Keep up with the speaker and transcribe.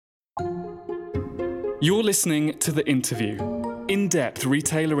You're listening to The Interview, in-depth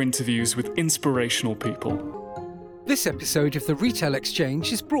retailer interviews with inspirational people. This episode of The Retail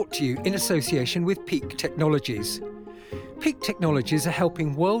Exchange is brought to you in association with Peak Technologies. Peak Technologies are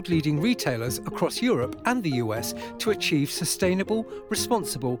helping world-leading retailers across Europe and the US to achieve sustainable,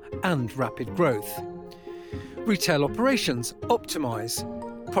 responsible and rapid growth. Retail operations optimise,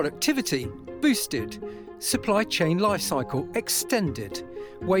 productivity boosted, supply chain lifecycle extended,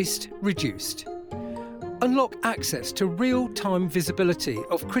 waste reduced. Unlock access to real-time visibility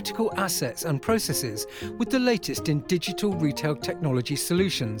of critical assets and processes with the latest in digital retail technology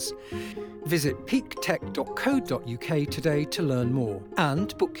solutions. Visit peaktech.co.uk today to learn more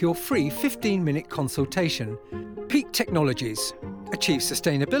and book your free 15-minute consultation. Peak Technologies. Achieve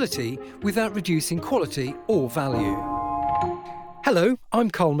sustainability without reducing quality or value. Hello,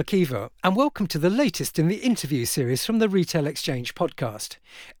 I'm Carl McKeever, and welcome to the latest in the interview series from the Retail Exchange podcast,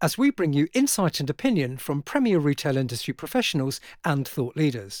 as we bring you insight and opinion from premier retail industry professionals and thought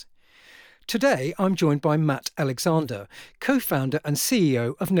leaders. Today, I'm joined by Matt Alexander, co-founder and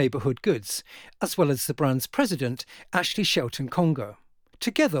CEO of Neighbourhood Goods, as well as the brand's president, Ashley Shelton-Conger.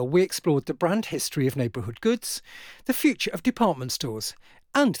 Together, we explored the brand history of Neighbourhood Goods, the future of department stores,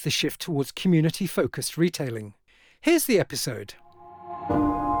 and the shift towards community-focused retailing. Here's the episode.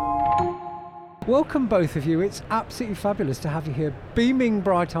 Welcome both of you. It's absolutely fabulous to have you here, beaming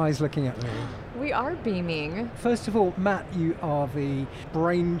bright eyes looking at me. We are beaming. First of all, Matt, you are the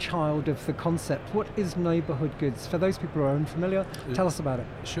brainchild of the concept. What is Neighbourhood Goods? For those people who are unfamiliar, tell us about it.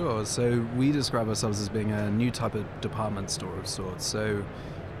 Sure. So we describe ourselves as being a new type of department store of sorts. So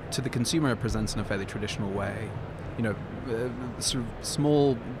to the consumer, it presents in a fairly traditional way. You know, sort of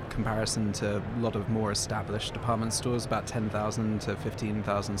small comparison to a lot of more established department stores, about 10,000 to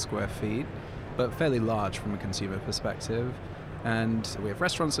 15,000 square feet, but fairly large from a consumer perspective. And we have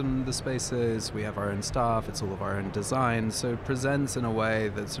restaurants in the spaces, we have our own staff, it's all of our own design, so it presents in a way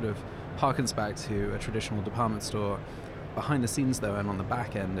that sort of harkens back to a traditional department store. Behind the scenes though, and on the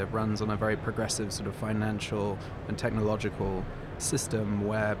back end, it runs on a very progressive sort of financial and technological system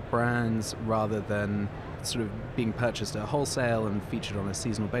where brands, rather than sort of being purchased at wholesale and featured on a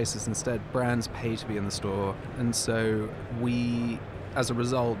seasonal basis, instead brands pay to be in the store. And so we, as a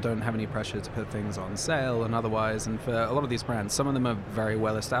result, don't have any pressure to put things on sale and otherwise. And for a lot of these brands, some of them are very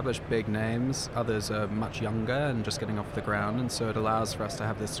well established, big names, others are much younger and just getting off the ground. And so it allows for us to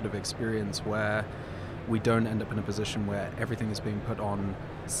have this sort of experience where we don't end up in a position where everything is being put on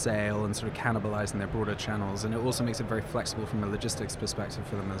sale and sort of cannibalizing their broader channels. And it also makes it very flexible from a logistics perspective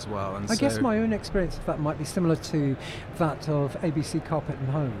for them as well. And I guess my own experience of that might be similar to that of ABC Carpet and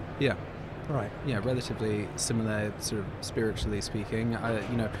Home. Yeah. Right. Yeah, relatively similar, sort of spiritually speaking.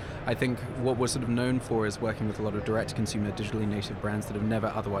 I think what we're sort of known for is working with a lot of direct-to-consumer, digitally native brands that have never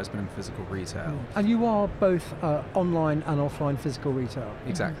otherwise been in physical retail. And you are both online and offline physical retail.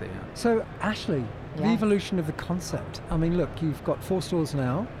 Exactly, yeah. So, Ashley, the evolution of the concept. I mean, look, you've got 4 stores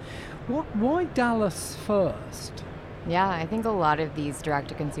now. Why Dallas first? Yeah, I think a lot of these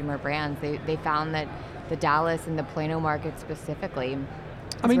direct-to-consumer brands, they found that the Dallas and the Plano market specifically.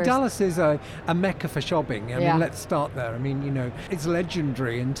 I mean, Dallas is a mecca for shopping. I mean, let's start there. I mean, you know, it's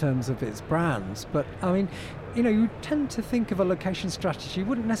legendary in terms of its brands. But, I mean, you know, you tend to think of a location strategy. You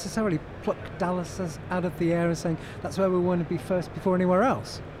wouldn't necessarily pluck Dallas out of the air and saying, that's where we want to be first before anywhere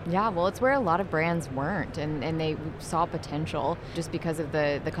else. Yeah, well, it's where a lot of brands weren't, and they saw potential just because of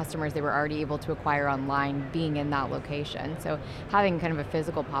the customers they were already able to acquire online being in that location. So having kind of a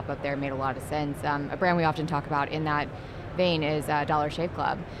physical pop-up there made a lot of sense. A brand we often talk about in that vein is Dollar Shave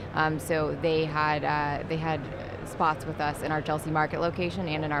Club. So they had spots with us in our Chelsea Market location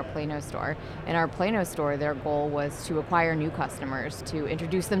and in our Plano store. In our Plano store, their goal was to acquire new customers, to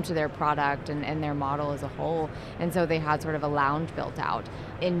introduce them to their product and their model as a whole. And so they had sort of a lounge built out.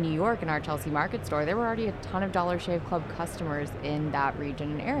 In New York, in our Chelsea Market store, there were already a ton of Dollar Shave Club customers in that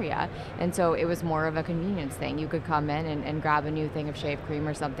region and area. And so it was more of a convenience thing. You could come in and grab a new thing of shave cream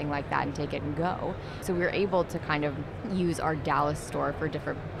or something like that and take it and go. So we were able to kind of use our Dallas store for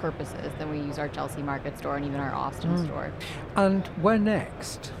different purposes than we use our Chelsea Market store and even our Austin store. And where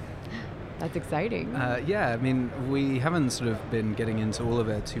next? That's exciting. I mean, we haven't sort of been getting into all of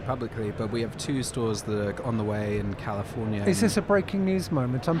it too publicly, but we have 2 stores that are on the way in California. Is this a breaking news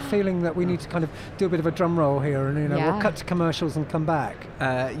moment? I'm feeling that we need to kind of do a bit of a drum roll here and, you know, we'll cut to commercials and come back.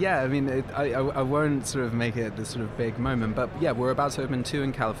 I mean, I won't sort of make it this sort of big moment, but yeah, we're about to open 2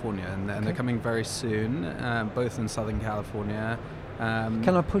 in California, and they're coming very soon, both in Southern California.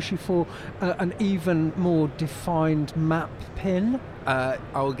 Can I push you for an even more defined map pin?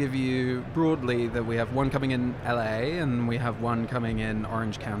 I'll give you broadly that we have one coming in LA and we have one coming in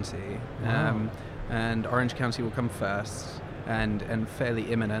Orange County. Wow. And Orange County will come first and fairly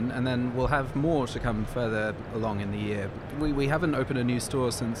imminent, and then we'll have more to come further along in the year. We haven't opened a new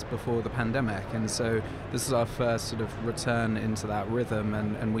store since before the pandemic, and so this is our first sort of return into that rhythm,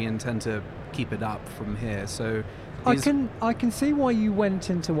 and we intend to keep it up from here. So I can see why you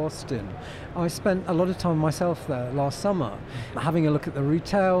went into Austin. I spent a lot of time myself there last summer, having a look at the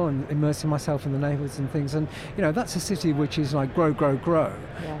retail and immersing myself in the neighbourhoods and things. And that's a city which is like grow, grow, grow.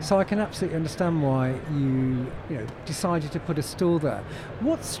 Yeah. So I can absolutely understand why you decided to put a store there.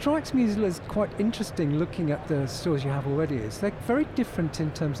 What strikes me as quite interesting, looking at the stores you have already, is they're very different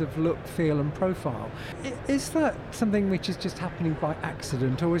in terms of look, feel, and profile. Is that something which is just happening by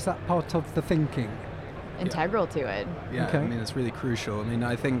accident, or is that part of the thinking? Integral to it. Yeah, Okay. I mean, it's really crucial. I mean,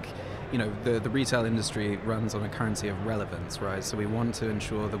 I think, the retail industry runs on a currency of relevance, right? So we want to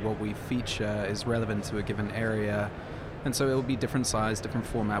ensure that what we feature is relevant to a given area. And so it'll be different size, different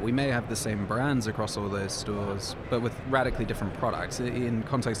format. We may have the same brands across all those stores, but with radically different products. In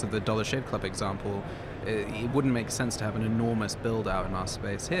context of the Dollar Shave Club example, it wouldn't make sense to have an enormous build out in our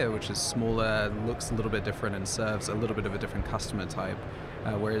space here, which is smaller, looks a little bit different, and serves a little bit of a different customer type.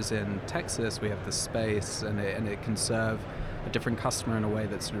 Whereas in Texas, we have the space, and it can serve a different customer in a way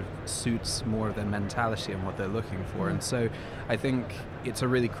that sort of suits more of their mentality and what they're looking for. And so I think it's a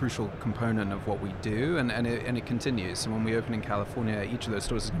really crucial component of what we do, and it continues. So when we open in California, each of those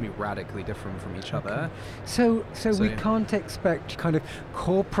stores is going to be radically different from each other. So we yeah. can't expect kind of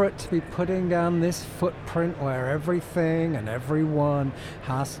corporate to be putting down this footprint where everything and everyone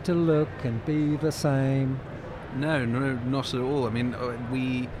has to look and be the same. No, not at all. I mean,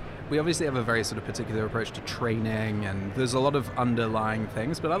 we obviously have a very sort of particular approach to training, and there's a lot of underlying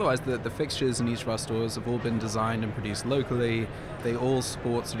things, but otherwise the fixtures in each of our stores have all been designed and produced locally. They all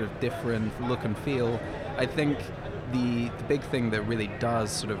sport sort of different look and feel. I think the big thing that really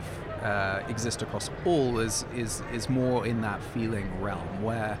does sort of exist across all is more in that feeling realm,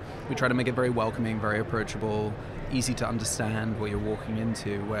 where we try to make it very welcoming, very approachable, easy to understand what you're walking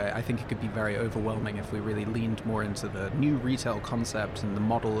into, where I think it could be very overwhelming if we really leaned more into the new retail concept and the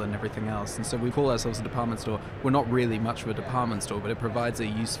model and everything else. And so we call ourselves a department store. We're not really much of a department store, but it provides a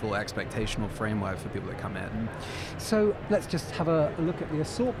useful expectational framework for people that come in. So let's just have a look at the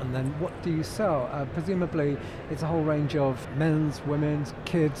assortment then. What do you sell? Presumably it's a whole range of men's, women's,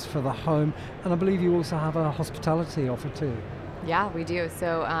 kids for the home, and I believe you also have a hospitality offer too. Yeah, we do.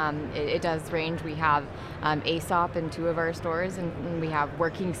 So it does range. We have Aesop in 2 of our stores, and we have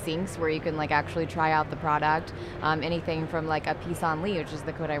working sinks where you can actually try out the product. Anything from a Pissenlit, which is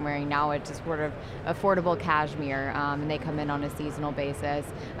the coat I'm wearing now, it's just sort of affordable cashmere, and they come in on a seasonal basis.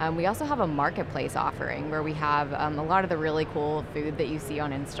 We also have a marketplace offering where we have a lot of the really cool food that you see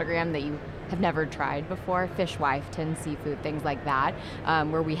on Instagram that you have never tried before, fishwife, tin seafood, things like that,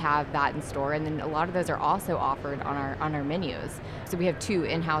 where we have that in store, and then a lot of those are also offered on our menus. So we have 2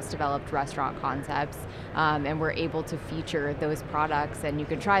 in-house developed restaurant concepts, and we're able to feature those products, and you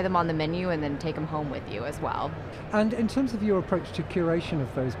can try them on the menu and then take them home with you as well. And in terms of your approach to curation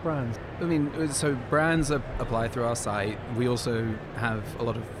of those brands, I mean, so brands apply through our site. We also have a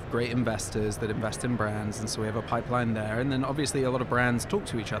lot of great investors that invest in brands, and so we have a pipeline there. And then obviously a lot of brands talk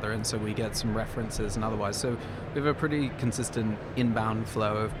to each other, and so we get some references and otherwise. So we have a pretty consistent inbound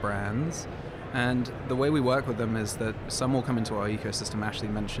flow of brands. And the way we work with them is that some will come into our ecosystem. Ashley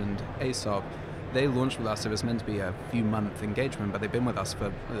mentioned Aesop. They launched with us. It was meant to be a few-month engagement, but they've been with us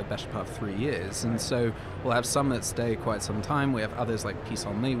for the best part of 3 years. And so we'll have some that stay quite some time. We have others like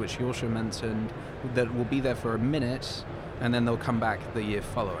Pissenlit, which you also mentioned, that will be there for a minute, and then they'll come back the year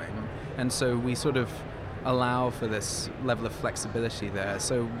following. And so we sort of allow for this level of flexibility there.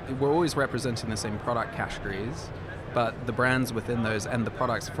 So we're always representing the same product categories, but the brands within those and the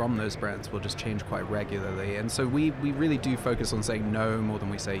products from those brands will just change quite regularly. And so we really do focus on saying no more than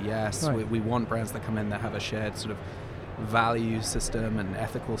we say yes. Right. We want brands that come in that have a shared sort of value system and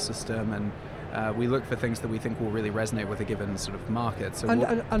ethical system, and we look for things that we think will really resonate with a given sort of market. So and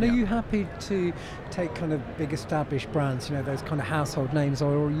are you happy to take kind of big established brands, those kind of household names,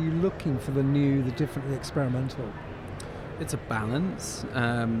 or are you looking for the new, the different, the experimental? It's a balance.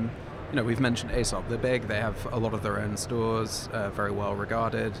 We've mentioned Aesop. They're big. They have a lot of their own stores, very well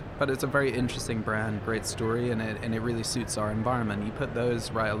regarded. But it's a very interesting brand, great story, and it really suits our environment. You put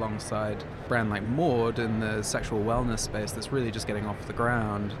those right alongside a brand like Maud in the sexual wellness space that's really just getting off the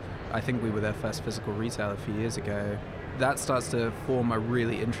ground. I think we were their first physical retailer a few years ago. That starts to form a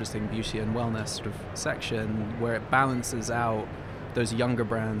really interesting beauty and wellness sort of section where it balances out those younger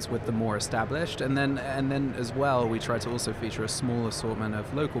brands with the more established, and then as well we try to also feature a small assortment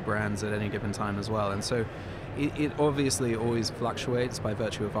of local brands at any given time as well. And so it obviously always fluctuates by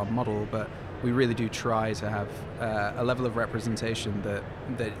virtue of our model, but we really do try to have a level of representation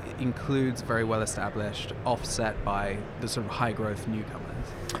that includes very well established, offset by the sort of high growth newcomers.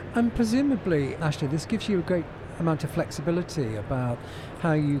 And presumably, Ashley, this gives you a great amount of flexibility about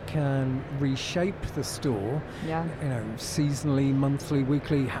how you can reshape the store, seasonally, monthly,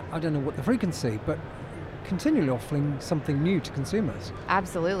 weekly, I don't know what the frequency, but continually offering something new to consumers.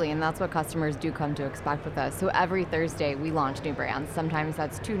 Absolutely, and that's what customers do come to expect with us. So every Thursday we launch new brands. Sometimes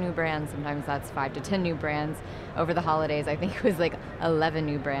that's 2 new brands, sometimes that's 5 to 10 new brands. Over the holidays, I think it was like 11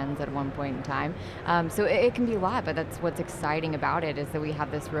 new brands at one point in time. So it can be a lot, but that's what's exciting about it, is that we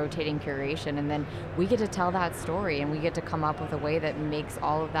have this rotating curation, and then we get to tell that story, and we get to come up with a way that makes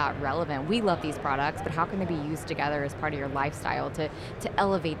all of that relevant. We love these products, but how can they be used together as part of your lifestyle to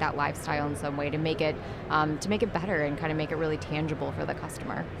elevate that lifestyle in some way, to make it better and kind of make it really tangible for the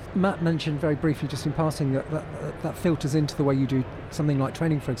customer. Matt mentioned very briefly, just in passing, that filters into the way you do something like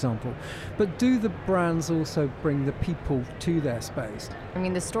training, for example. But do the brands also bring the people to their space? I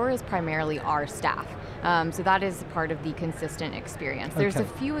mean, the store is primarily our staff. So that is part of the consistent experience. There's a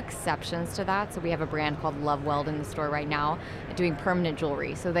few exceptions to that. So we have a brand called Love Weld in the store right now doing permanent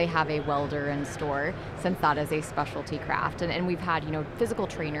jewelry. So they have a welder in store, since that is a specialty craft. And we've had, physical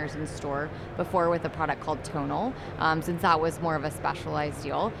trainers in store before with a product called Tonal, since that was more of a specialized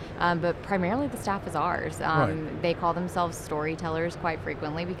deal. But primarily the staff is ours. Right. They call themselves storytellers quite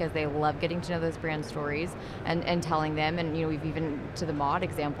frequently because they love getting to know those brand stories and telling them. And, we've even, to the Mod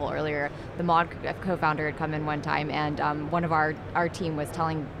example earlier, the Mod co-founder had come in one time, and one of our team was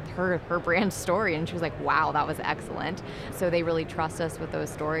telling her brand story, and she was like, wow, that was excellent. So they really trust us with those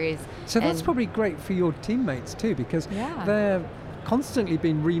stories. So that's probably great for your teammates too, because they're constantly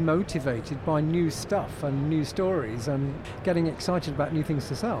being remotivated by new stuff and new stories and getting excited about new things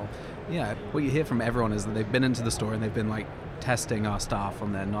to sell. Yeah, what you hear from everyone is that they've been into the store and they've been like testing our staff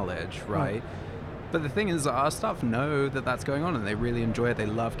on their knowledge, right? But the thing is, our staff know that that's going on and they really enjoy it. They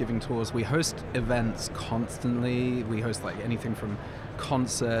love giving tours. We host events constantly. We host like anything from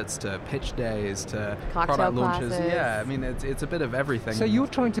concerts to pitch days to cocktail product launches. classes. Yeah, I mean, it's a bit of everything. So you're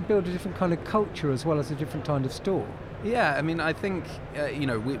trying to build a different kind of culture as well as a different kind of store. Yeah, I mean, I think,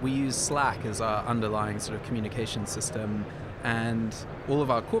 we use Slack as our underlying sort of communication system, and all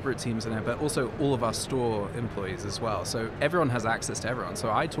of our corporate teams in it, but also all of our store employees as well. So everyone has access to everyone.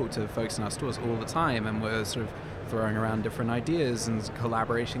 So I talk to folks in our stores all the time, and we're sort of throwing around different ideas and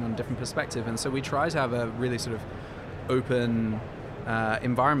collaborating on different perspectives. And so we try to have a really sort of open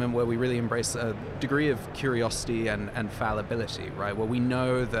environment where we really embrace a degree of curiosity and fallibility, right? Where we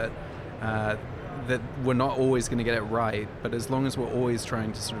know that that we're not always going to get it right, but as long as we're always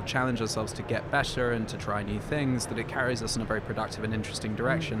trying to sort of challenge ourselves to get better and to try new things, that it carries us in a very productive and interesting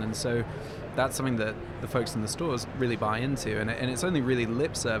direction. And so that's something that the folks in the stores really buy into, and it's only really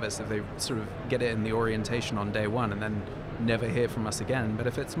lip service if they sort of get it in the orientation on day one and then never hear from us again. But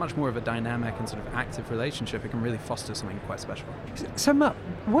if it's much more of a dynamic and sort of active relationship, it can really foster something quite special. So Matt,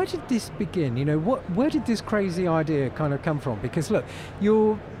 where did this begin? Where did this crazy idea kind of come from? Because look,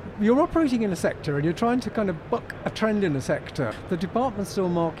 you're operating in a sector and you're trying to kind of buck a trend in a sector. The department store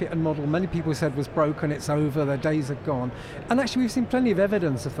market and model, many people said, was broken, it's over, their days are gone. And actually we've seen plenty of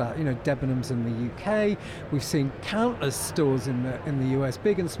evidence of that. Debenhams in the UK, we've seen countless stores in the US,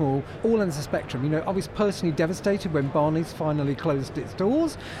 big and small, all ends of the spectrum. I was personally devastated when Barney's finally closed its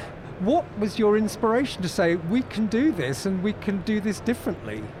doors. What was your inspiration to say, we can do this and we can do this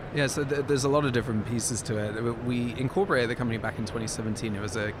differently? Yeah, so there's a lot of different pieces to it. We incorporated the company back in 2017. It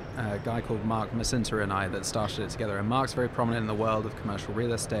was a guy called Mark Macinter and I that started it together. And Mark's very prominent in the world of commercial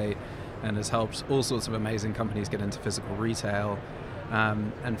real estate and has helped all sorts of amazing companies get into physical retail.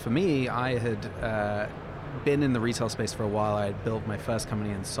 And for me, I had been in the retail space for a while. I had built my first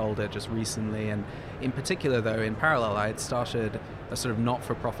company and sold it just recently. And in particular, though, in parallel, I had started a sort of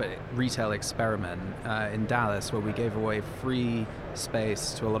not-for-profit retail experiment in Dallas where we gave away free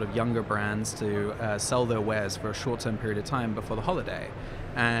space to a lot of younger brands to sell their wares for a short-term period of time before the holiday.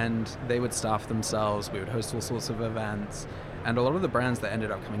 And they would staff themselves, we would host all sorts of events, and a lot of the brands that ended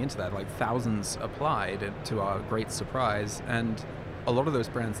up coming into that, like thousands applied to our great surprise, and a lot of those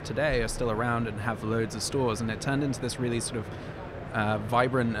brands today are still around and have loads of stores, and it turned into this really sort of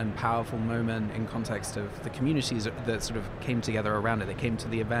vibrant and powerful moment in context of the communities that sort of came together around it. They came to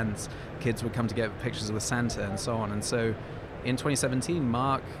the events, kids would come to get pictures with Santa and so on. And so in 2017,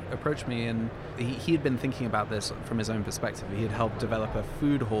 Mark approached me, and he had been thinking about this from his own perspective. He had helped develop a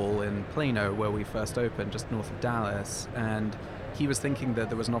food hall in Plano where we first opened, just north of Dallas, and he was thinking that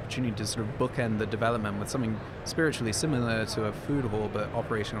there was an opportunity to sort of bookend the development with something spiritually similar to a food hall but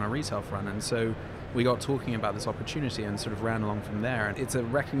operating on a retail front. And so we got talking about this opportunity and sort of ran along from there. And it's a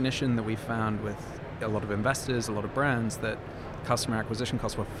recognition that we found with a lot of investors, a lot of brands, that customer acquisition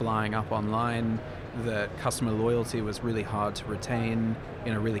costs were flying up online, that customer loyalty was really hard to retain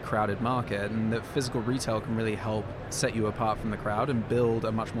in a really crowded market, and that physical retail can really help set you apart from the crowd and build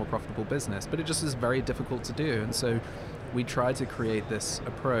a much more profitable business. But it just is very difficult to do. And so we tried to create this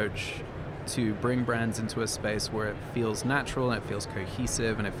approach to bring brands into a space where it feels natural and it feels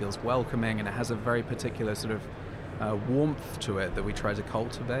cohesive and it feels welcoming and it has a very particular sort of warmth to it that we try to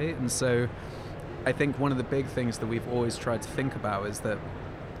cultivate. And so I think one of the big things that we've always tried to think about is that,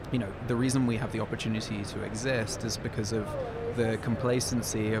 you know, the reason we have the opportunity to exist is because of the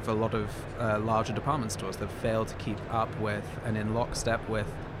complacency of a lot of larger department stores that fail to keep up with and in lockstep with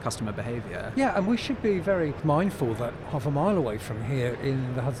customer behavior. Yeah, and we should be very mindful that half a mile away from here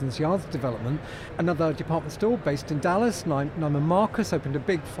in the Hudson's Yards development, another department store based in Dallas, Neiman Marcus, opened a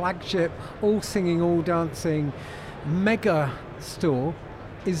big flagship, all singing, all dancing, mega store,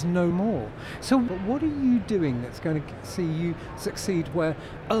 is no more. So what are you doing that's going to see you succeed where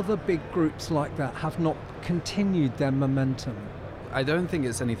other big groups like that have not continued their momentum? I don't think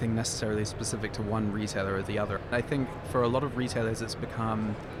it's anything necessarily specific to one retailer or the other. I think for a lot of retailers it's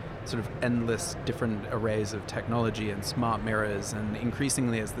become sort of endless different arrays of technology and smart mirrors, and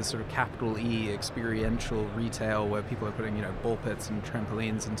increasingly as this sort of capital E experiential retail where people are putting, you know, ball pits and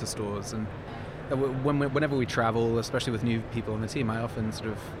trampolines into stores. And whenever we travel, especially with new people on the team, I often sort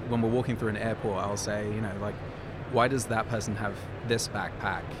of, when we're walking through an airport, I'll say, you know, like, why does that person have this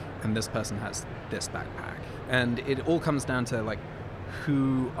backpack and this person has this backpack? And it all comes down to, like,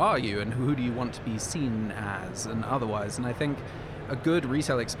 who are you and who do you want to be seen as and otherwise. And I think a good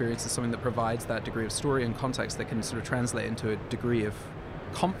retail experience is something that provides that degree of story and context that can sort of translate into a degree of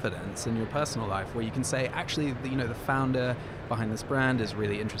confidence in your personal life, where you can say, actually, you know, the founder behind this brand is a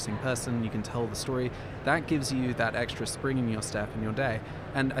really interesting person, you can tell the story. That gives you that extra spring in your step in your day.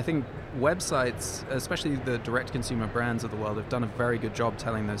 And I think websites, especially the direct consumer brands of the world, have done a very good job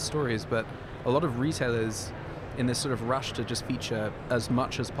telling those stories, but a lot of retailers, in this sort of rush to just feature as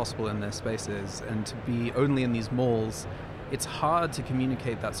much as possible in their spaces and to be only in these malls, it's hard to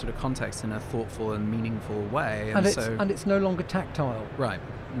communicate that sort of context in a thoughtful and meaningful way. And it's no longer tactile. Right.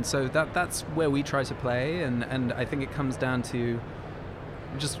 And so that's where we try to play, and I think it comes down to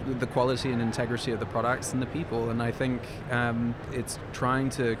just the quality and integrity of the products and the people. And I think it's trying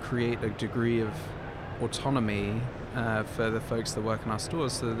to create a degree of autonomy for the folks that work in our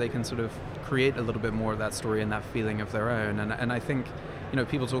stores so that they can sort of create a little bit more of that story and that feeling of their own. And I think, you know,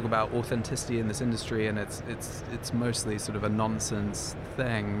 people talk about authenticity in this industry, and it's mostly sort of a nonsense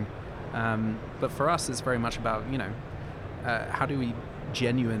thing. But for us, it's very much about, you know, how do we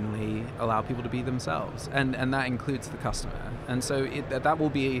genuinely allow people to be themselves, and that includes the customer. And so that will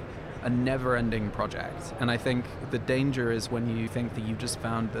be a never-ending project. And I think the danger is when you think that you've just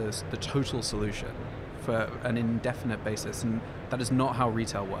found the total solution for an indefinite basis, and that is not how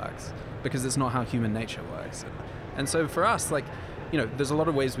retail works, because it's not how human nature works. And so for us, like, you know, there's a lot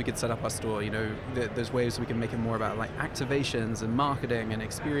of ways we could set up our store. You know, there's ways we can make it more about like activations and marketing and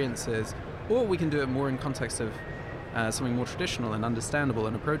experiences, or we can do it more in context of something more traditional and understandable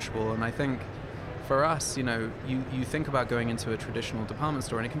and approachable. And I think for us, you know, you think about going into a traditional department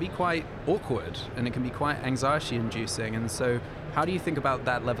store and it can be quite awkward and it can be quite anxiety inducing. And so how do you think about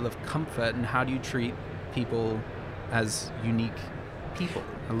that level of comfort, and how do you treat people as unique people?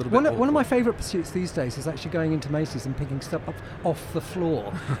 A little bit one of my favourite pursuits these days is actually going into Macy's and picking stuff up off the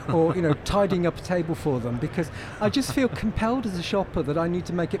floor or, you know, tidying up a table for them, because I just feel compelled as a shopper that I need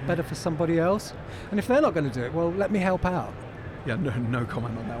to make it better for somebody else. And if they're not going to do it, well, let me help out. Yeah, no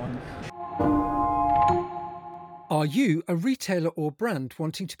comment on that one. Are you a retailer or brand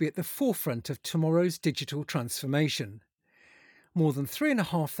wanting to be at the forefront of tomorrow's digital transformation? More than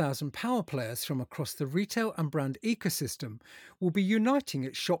 3,500 power players from across the retail and brand ecosystem will be uniting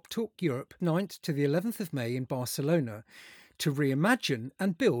at Shop Talk Europe 9th to the 11th of May in Barcelona to reimagine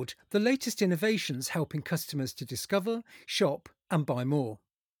and build the latest innovations helping customers to discover, shop and buy more.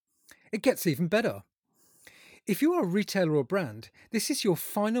 It gets even better. If you are a retailer or brand, this is your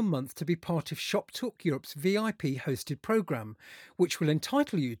final month to be part of Shop Talk Europe's VIP hosted programme, which will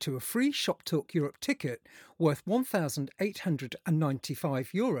entitle you to a free Shop Talk Europe ticket worth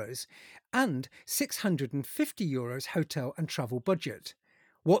 €1,895 and €650 hotel and travel budget.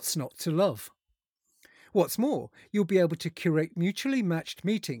 What's not to love? What's more, you'll be able to curate mutually matched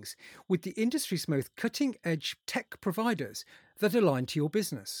meetings with the industry's most cutting-edge tech providers that align to your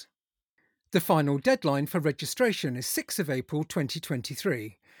business. The final deadline for registration is 6th of April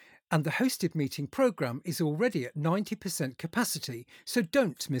 2023, and the hosted meeting programme is already at 90% capacity, so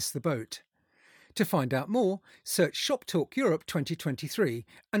don't miss the boat. To find out more, search Shop Talk Europe 2023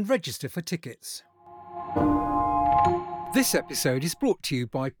 and register for tickets. This episode is brought to you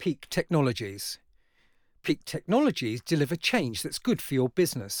by Peak Technologies. Peak Technologies deliver change that's good for your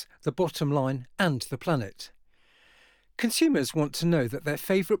business, the bottom line and the planet. Consumers want to know that their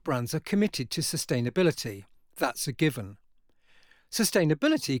favourite brands are committed to sustainability. That's a given.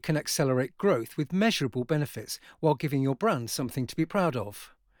 Sustainability can accelerate growth with measurable benefits while giving your brand something to be proud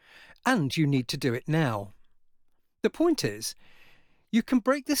of. And you need to do it now. The point is, you can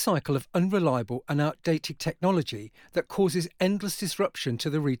break the cycle of unreliable and outdated technology that causes endless disruption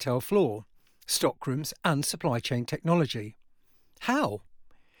to the retail floor, stockrooms and supply chain technology. How?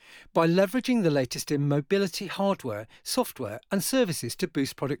 By leveraging the latest in mobility hardware, software and services to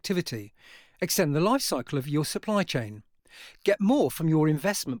boost productivity, extend the life cycle of your supply chain. Get more from your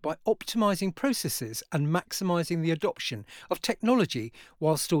investment by optimising processes and maximising the adoption of technology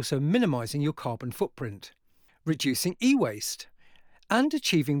whilst also minimising your carbon footprint, reducing e-waste, and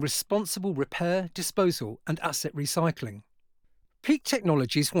achieving responsible repair, disposal and asset recycling. Peak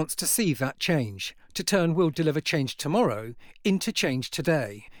Technologies wants to see that change, to turn "we'll deliver change tomorrow" into change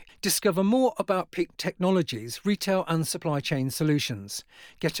today. Discover more about Peak Technologies' retail and supply chain solutions.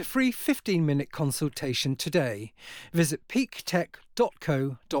 Get a free 15-minute consultation today. Visit peaktech.co.uk.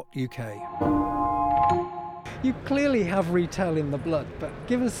 You clearly have retail in the blood, but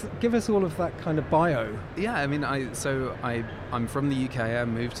give us all of that kind of bio. Yeah, I mean, I'm from the UK. I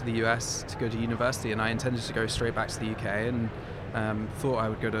moved to the US to go to university, and I intended to go straight back to the UK, and thought I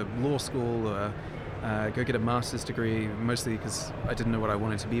would go to law school or go get a master's degree, mostly because I didn't know what I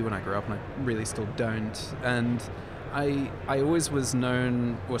wanted to be when I grew up, and I really still don't. And I always was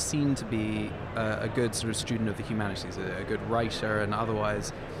known or seen to be a good sort of student of the humanities, a good writer and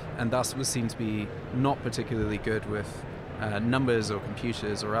otherwise, and thus was seen to be not particularly good with numbers or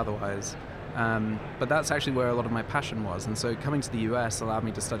computers or otherwise. But that's actually where a lot of my passion was, and so coming to the US allowed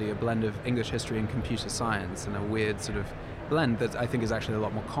me to study a blend of English history and computer science, and a weird sort of blend that I think is actually a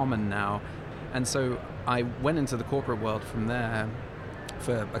lot more common now. And so I went into the corporate world from there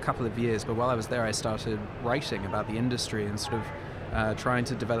for a couple of years, but while I was there I started writing about the industry and sort of trying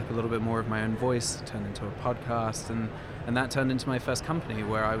to develop a little bit more of my own voice, turned into a podcast, and that turned into my first company,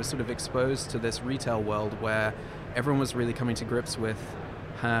 where I was sort of exposed to this retail world where everyone was really coming to grips with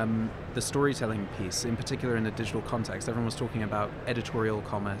the storytelling piece, in particular in the digital context. Everyone was talking about editorial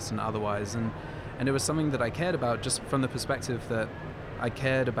commerce and otherwise, and it was something that I cared about, just from the perspective that I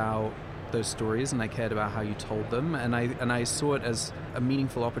cared about those stories and I cared about how you told them, and I saw it as a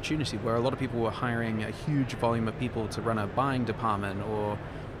meaningful opportunity where a lot of people were hiring a huge volume of people to run a buying department or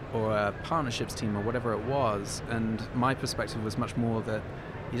a partnerships team or whatever it was, and my perspective was much more that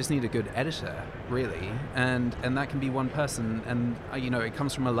you just need a good editor, really, and that can be one person. And it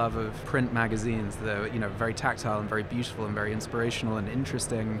comes from a love of print magazines that are very tactile and very beautiful and very inspirational and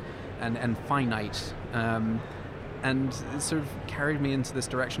interesting and finite, and it sort of carried me into this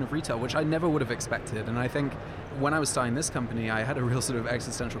direction of retail, which I never would have expected. And I think when I was starting this company, I had a real sort of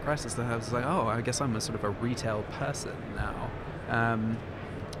existential crisis that I was like, oh, I guess I'm a sort of a retail person now.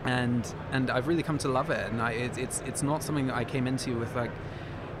 And I've really come to love it, and it's not something that I came into with like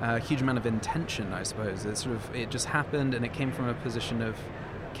a huge amount of intention, I suppose. It just happened, and it came from a position of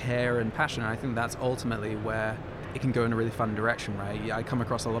care and passion, and I think that's ultimately where it can go in a really fun direction, right? I come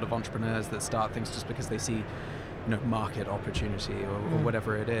across a lot of entrepreneurs that start things just because they see market opportunity or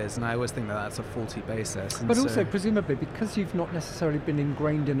whatever it is, and I always think that that's a faulty basis. And but also, presumably, because you've not necessarily been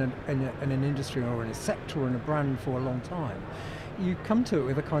ingrained in an industry or in a sector or in a brand for a long time, you come to it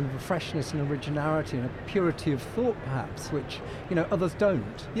with a kind of a freshness and originality and a purity of thought, perhaps, which others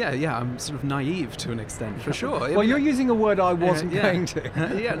don't. Yeah, I'm sort of naive to an extent, for sure. Well, you're using a word I wasn't going to.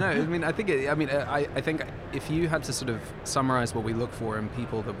 Yeah, no, I mean, I think if you had to sort of summarize what we look for in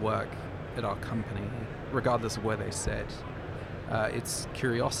people that work at our company, regardless of where they sit, it's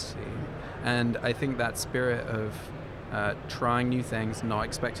curiosity. And I think that spirit of trying new things, not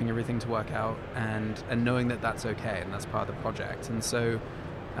expecting everything to work out, and knowing that that's okay and that's part of the project. And so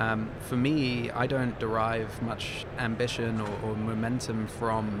for me, I don't derive much ambition or momentum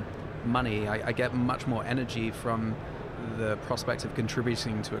from money. I get much more energy from the prospect of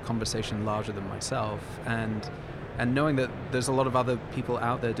contributing to a conversation larger than myself, and knowing that there's a lot of other people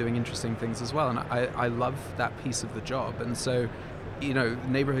out there doing interesting things as well, and I love that piece of the job. And so,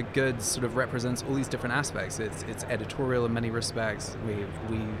 Neighborhood Goods sort of represents all these different aspects. It's editorial in many respects.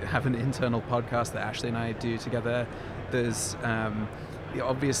 We have an internal podcast that Ashley and I do together. There's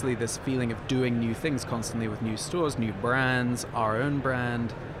obviously this feeling of doing new things constantly with new stores, new brands, our own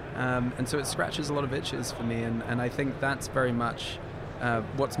brand. And so it scratches a lot of itches for me, and I think that's very much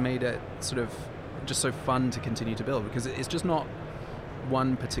what's made it sort of just so fun to continue to build, because it's just not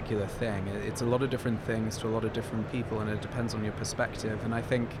one particular thing. It's a lot of different things to a lot of different people, and it depends on your perspective. And I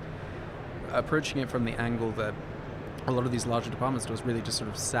think approaching it from the angle that a lot of these larger department stores really just sort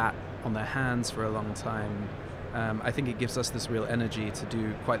of sat on their hands for a long time, I think it gives us this real energy to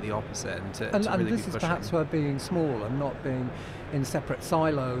do quite the opposite and to really be this pushing. is perhaps where being small and not being in separate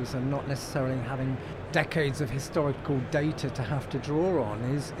silos and not necessarily having decades of historical data to have to draw on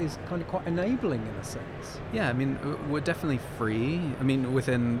is kind of quite enabling in a sense. Yeah, I mean, we're definitely free. I mean,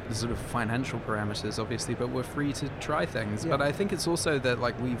 within the sort of financial parameters, obviously, but we're free to try things. Yeah. But I think it's also that,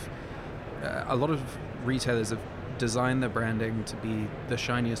 like, a lot of retailers have designed their branding to be the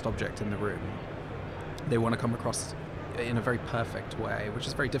shiniest object in the room. They want to come across in a very perfect way, which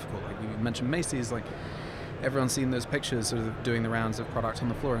is very difficult. Like you mentioned Macy's, like everyone's seen those pictures sort of doing the rounds of product on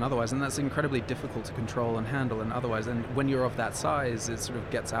the floor and otherwise, and that's incredibly difficult to control and handle and otherwise. And when you're of that size, it sort of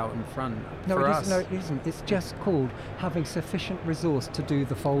gets out in front. No, for it us. isn't. No, it isn't. It's just called having sufficient resource to do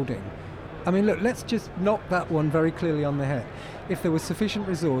the folding. I mean, look, let's just knock that one very clearly on the head. If there was sufficient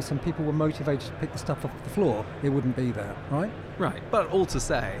resource and people were motivated to pick the stuff off the floor, it wouldn't be there, right? Right, but all to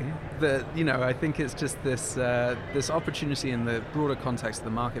say that, you know, I think it's just this this opportunity in the broader context of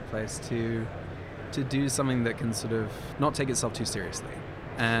the marketplace to do something that can sort of not take itself too seriously.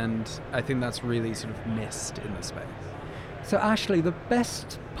 And I think that's really sort of missed in the space. So Ashley, the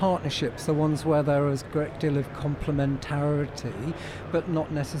best partnerships are ones where there is a great deal of complementarity, but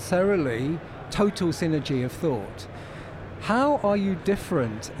not necessarily total synergy of thought. How are you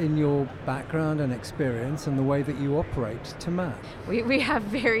different in your background and experience and the way that you operate to Matt? We have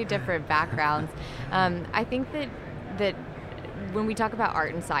very different backgrounds. I think that when we talk about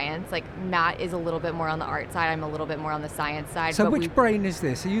art and science, like Matt is a little bit more on the art side, I'm a little bit more on the science side. So which brain is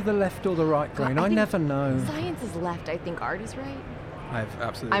this? Are you the left or the right brain? I never know. Science is left, I think art is right. I've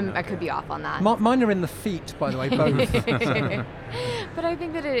absolutely no I could be off on that. Mine are in the feet, by the way, both. But I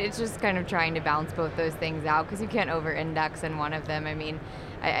think that it's just kind of trying to balance both those things out, because you can't over-index in one of them. I mean,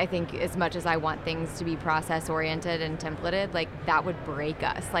 I think as much as I want things to be process-oriented and templated, like that would break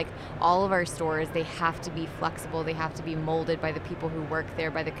us. Like all of our stores, they have to be flexible. They have to be molded by the people who work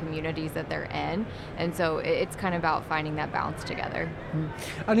there, by the communities that they're in. And so it's kind of about finding that balance together.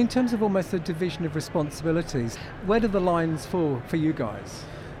 And in terms of almost the division of responsibilities, where do the lines fall for you guys?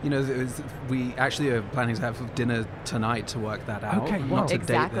 You know, we actually are planning to have dinner tonight to work that out. Okay, wow. Not to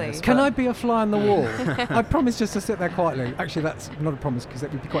Exactly. date this, Can but- I be a fly on the wall? I promise just to sit there quietly. Actually, that's not a promise because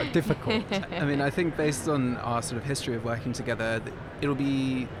that would be quite difficult. I mean, I think based on our sort of history of working together, there'll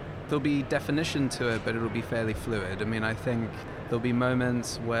be definition to it, but it'll be fairly fluid. I mean, I think there'll be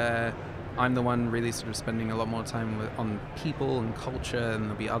moments where I'm the one really sort of spending a lot more time on people and culture, and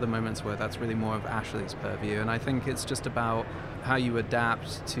there'll be other moments where that's really more of Ashley's purview. And I think it's just about how you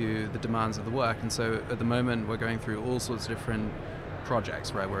adapt to the demands of the work. And so at the moment, we're going through all sorts of different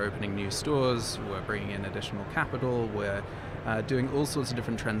projects, right? We're opening new stores, we're bringing in additional capital, we're doing all sorts of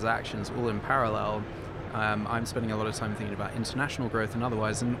different transactions all in parallel. I'm spending a lot of time thinking about international growth and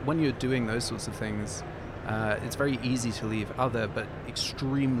otherwise. And when you're doing those sorts of things, it's very easy to leave other but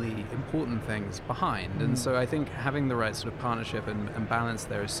extremely important things behind. And so I think having the right sort of partnership and balance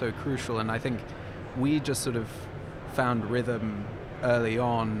there is so crucial. And I think we just sort of found rhythm early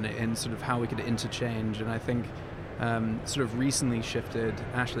on in sort of how we could interchange. And I think sort of recently shifted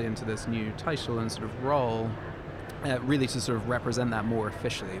Ashley into this new title and sort of role really to sort of represent that more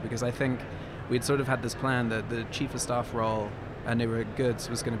officially, because I think we'd sort of had this plan that the chief of staff role and Neighborhood Goods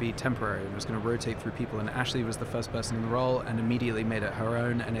was going to be temporary and was going to rotate through people, and Ashley was the first person in the role and immediately made it her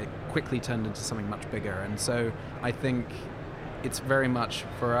own, and it quickly turned into something much bigger. And so I think it's very much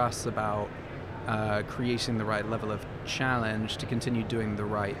for us about creating the right level of challenge to continue doing the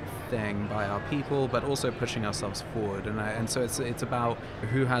right thing by our people, but also pushing ourselves forward. And so it's about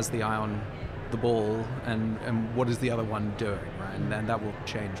who has the eye on the ball and what is the other one doing, right? And that will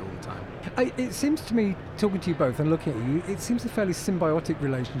change all the time. It seems to me, talking to you both and looking at you, it seems a fairly symbiotic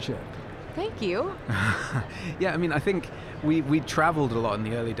relationship. Thank you. Yeah, I mean, I think we traveled a lot in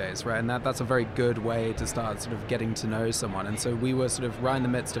the early days, right? And that's a very good way to start sort of getting to know someone. And so we were sort of right in the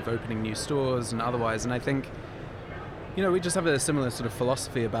midst of opening new stores and otherwise. And I think, you know, we just have a similar sort of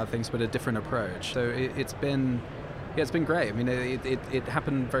philosophy about things, but a different approach. So it's been great. I mean, it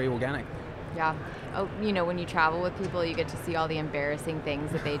happened very organically. Yeah. Oh, you know, when you travel with people, you get to see all the embarrassing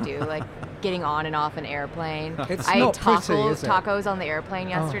things that they do. Like getting on and off an airplane. It's I ate not pretty, is it? tacos on the airplane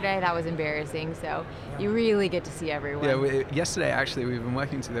yesterday. That was embarrassing. So you really get to see everyone. Yeah, yesterday actually, we've been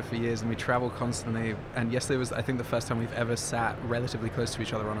working together for years and we travel constantly. And yesterday was, I think, the first time we've ever sat relatively close to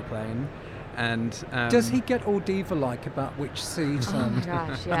each other on a plane. And does he get all diva-like about which seat? Oh my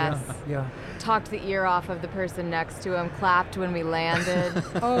gosh, yes. Yeah. Talked the ear off of the person next to him, clapped when we landed,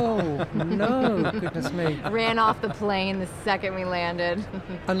 Oh, no, goodness me. ran off the plane the second we landed.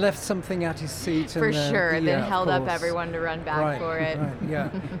 And left something at his seat. For and sure, yeah, then of held up course. everyone to run back for it.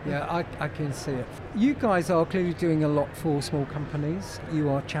 Right, yeah, I can see it. You guys are clearly doing a lot for small companies. You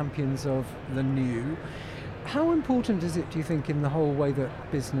are champions of the new. How important is it, do you think, in the whole way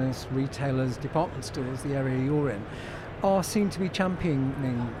that business, retailers, department stores, the area you're in, are seen to be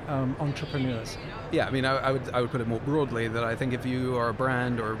championing entrepreneurs? yeah, I mean, I would put it more broadly that I think if you are a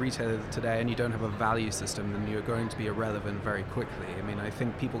brand or a retailer today and you don't have a value system, then you're going to be irrelevant very quickly. I mean, I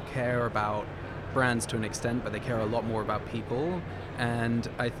think people care about brands to an extent, but they care a lot more about people. And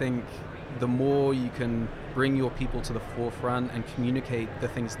I think the more you can bring your people to the forefront and communicate the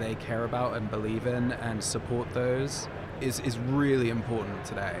things they care about and believe in and support those is really important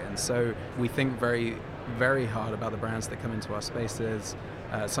today. And so we think very, very hard about the brands that come into our spaces.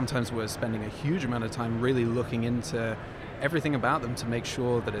 Sometimes we're spending a huge amount of time really looking into everything about them to make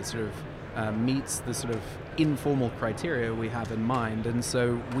sure that it sort of meets the sort of informal criteria we have in mind. And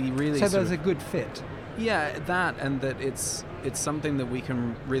so we really So there's a good fit. Yeah, that, and that it's something that we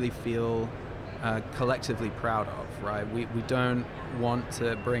can really feel collectively proud of, right? We don't want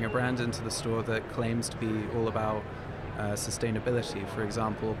to bring a brand into the store that claims to be all about sustainability, for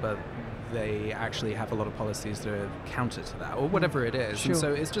example, but they actually have a lot of policies that are counter to that, or whatever it is. Sure. And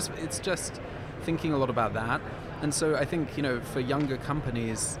so it's just thinking a lot about that. And so I think, for younger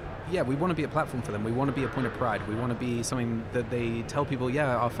companies, yeah, we want to be a platform for them. We want to be a point of pride. We want to be something that they tell people,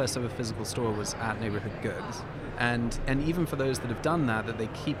 yeah, our first ever physical store was at Neighborhood Goods. And even for those that have done that they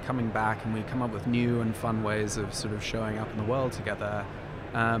keep coming back and we come up with new and fun ways of sort of showing up in the world together.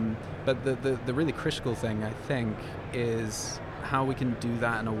 But the really critical thing, I think, is how we can do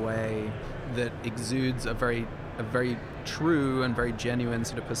that in a way that exudes a very true and very genuine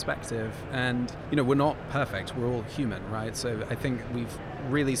sort of perspective. And we're not perfect, we're all human, right? So I think we've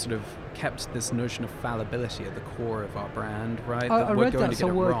really sort of kept this notion of fallibility at the core of our brand, right? I we're read going that's to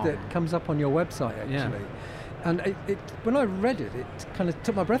get a it word wrong. that comes up on your website, actually. Yeah. And it when I read it, it kind of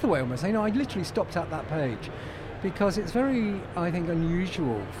took my breath away almost. I literally stopped at that page because it's very, I think,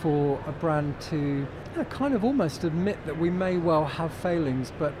 unusual for a brand to kind of almost admit that we may well have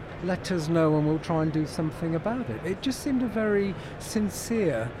failings, but let us know and we'll try and do something about it. It just seemed a very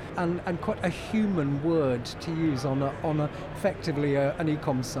sincere and quite a human word to use on effectively an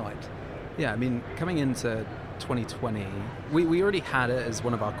e-com site. Yeah, I mean, coming into 2020, we already had it as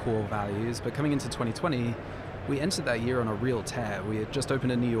one of our core values, but coming into 2020, we entered that year on a real tear. We had just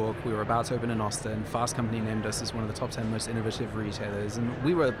opened in New York, we were about to open in Austin. Fast Company named us as one of the top 10 most innovative retailers, and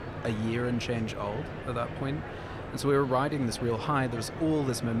we were a year and change old at that point. And so we were riding this real high, there was all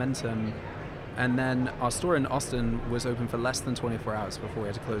this momentum, and then our store in Austin was open for less than 24 hours before we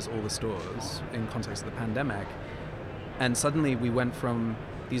had to close all the stores in context of the pandemic. And suddenly we went from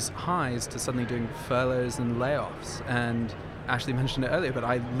these highs to suddenly doing furloughs and layoffs. And Ashley mentioned it earlier, but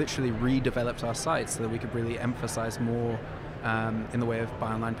I literally redeveloped our site so that we could really emphasize more in the way of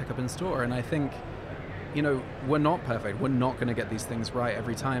buy online, pick up in store. And I think, we're not perfect. We're not going to get these things right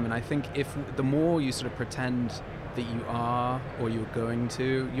every time. And I think if the more you sort of pretend that you are or you're going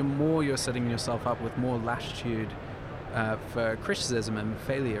to, the more you're setting yourself up with more latitude for criticism and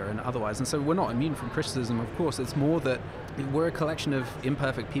failure and otherwise. And so we're not immune from criticism, of course. It's more that we're a collection of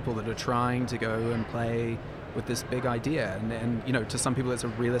imperfect people that are trying to go and play with this big idea. And to some people it's a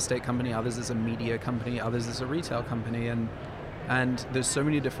real estate company, others it's a media company, others it's a retail company. And there's so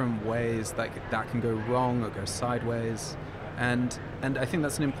many different ways that can go wrong or go sideways. And I think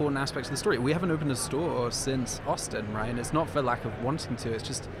that's an important aspect of the story. We haven't opened a store since Austin, right? And it's not for lack of wanting to, it's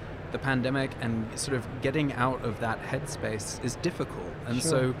just the pandemic and sort of getting out of that headspace is difficult. And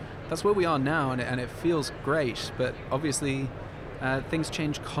so that's where we are now, and it feels great, but obviously things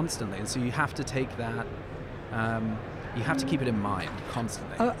change constantly. And so you have to take that, you have to keep it in mind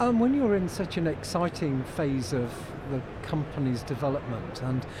constantly. And when you're in such an exciting phase of the company's development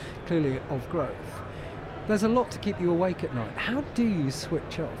and clearly of growth, there's a lot to keep you awake at night. How do you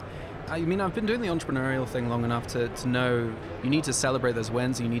switch off? I mean, I've been doing the entrepreneurial thing long enough to know you need to celebrate those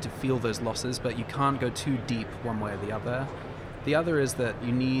wins, you need to feel those losses, but you can't go too deep one way or the other. The other is that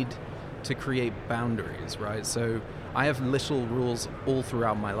you need to create boundaries, right? So I have little rules all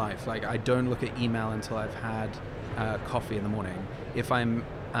throughout my life. Like, I don't look at email until I've had coffee in the morning. If I'm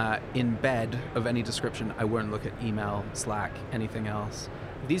in bed of any description, I won't look at email, Slack, anything else.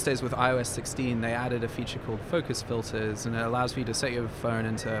 These days with iOS 16, they added a feature called focus filters, and it allows you to set your phone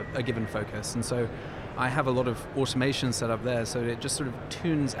into a given focus. And so I have a lot of automation set up there, so it just sort of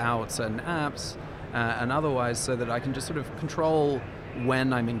tunes out certain apps and otherwise, so that I can just sort of control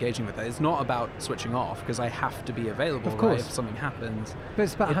when I'm engaging with it. It's not about switching off, because I have to be available, of course, right, if something happens. But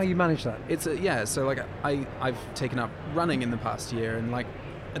it's about how you manage that. So like I've taken up running in the past year, and like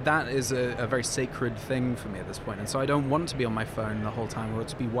that is a very sacred thing for me at this point, and so I don't want to be on my phone the whole time or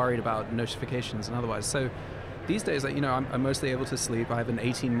to be worried about notifications and otherwise. So these days, like, I'm mostly able to sleep. I have an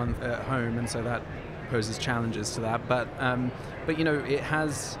 18-month at home, and so that poses challenges to that, but it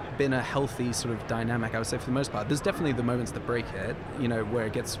has been a healthy sort of dynamic, I would say, for the most part. There's definitely the moments that break it, where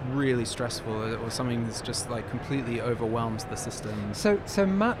it gets really stressful, or something that's just like completely overwhelms the system. So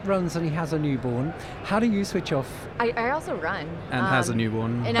Matt runs and he has a newborn. How do you switch off? I also run. And has a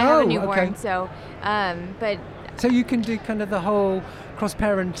newborn. And I have a newborn, okay. so, but... So you can do kind of the whole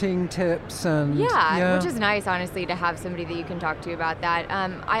cross-parenting tips and... Yeah, which is nice, honestly, to have somebody that you can talk to about that.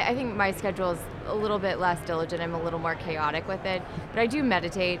 I think my schedule is a little bit less diligent. I'm a little more chaotic with it. But I do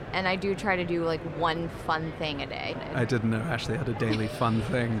meditate, and I do try to do like one fun thing a day. I didn't know Ashley had a daily fun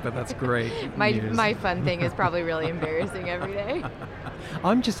thing, but that's great news. My fun thing is probably really embarrassing every day.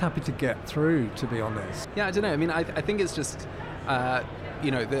 I'm just happy to get through, to be honest. Yeah, I don't know. I mean, I think it's just...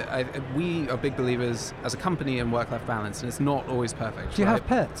 we are big believers as a company in work-life balance, and it's not always perfect. Do you have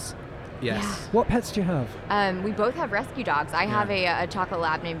pets? Yes. Yeah. What pets do you have? We both have rescue dogs. I have a chocolate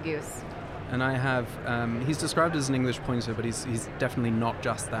lab named Goose. And I have, he's described as an English pointer, but he's definitely not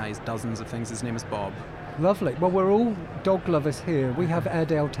just that. He's dozens of things. His name is Bob. Lovely. Well, we're all dog lovers here. We have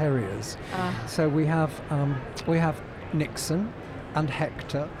Airedale Terriers. So we have Nixon and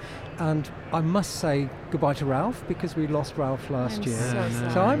Hector. And I must say goodbye to Ralph, because we lost Ralph last year. So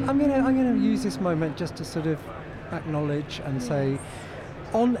sad. So I'm going to use this moment just to sort of acknowledge and say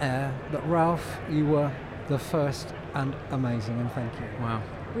on air that Ralph, you were the first and amazing, and thank you. Wow.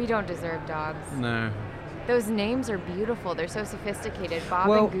 We don't deserve dogs. No. Those names are beautiful. They're so sophisticated.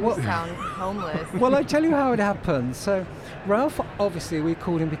 Bob and Goose sound homeless. Well, I tell you how it happened. So Ralph, obviously, we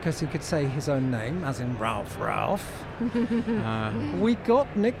called him because he could say his own name, as in Ralph. We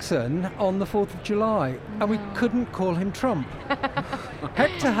got Nixon on the 4th of July, and we couldn't call him Trump.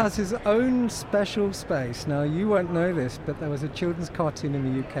 Hector has his own special space. Now, you won't know this, but there was a children's cartoon in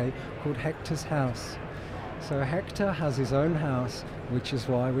the UK called Hector's House. So Hector has his own house, which is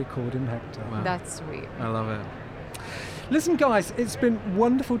why we called him Hector. Wow. That's sweet. I love it. Listen, guys, it's been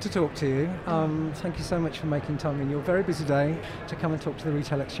wonderful to talk to you. Thank you so much for making time in your very busy day to come and talk to the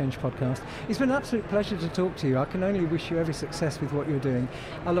Retail Exchange podcast. It's been an absolute pleasure to talk to you. I can only wish you every success with what you're doing.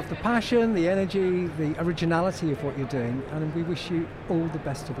 I love the passion, the energy, the originality of what you're doing, and we wish you all the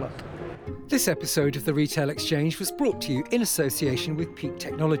best of luck. This episode of the Retail Exchange was brought to you in association with Peak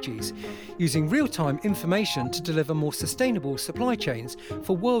Technologies, using real-time information to deliver more sustainable supply chains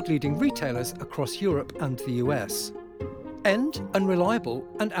for world-leading retailers across Europe and the US. End unreliable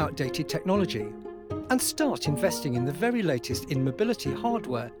and outdated technology, and start investing in the very latest in mobility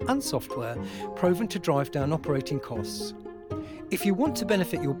hardware and software proven to drive down operating costs. If you want to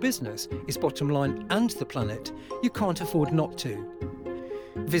benefit your business, its bottom line and the planet, you can't afford not to.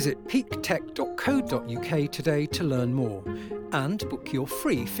 Visit peaktech.co.uk today to learn more and book your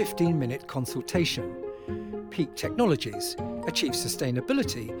free 15-minute consultation. Peak Technologies. Achieve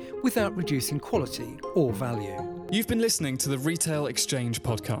sustainability without reducing quality or value. You've been listening to the Retail Exchange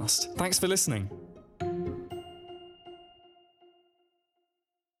podcast. Thanks for listening.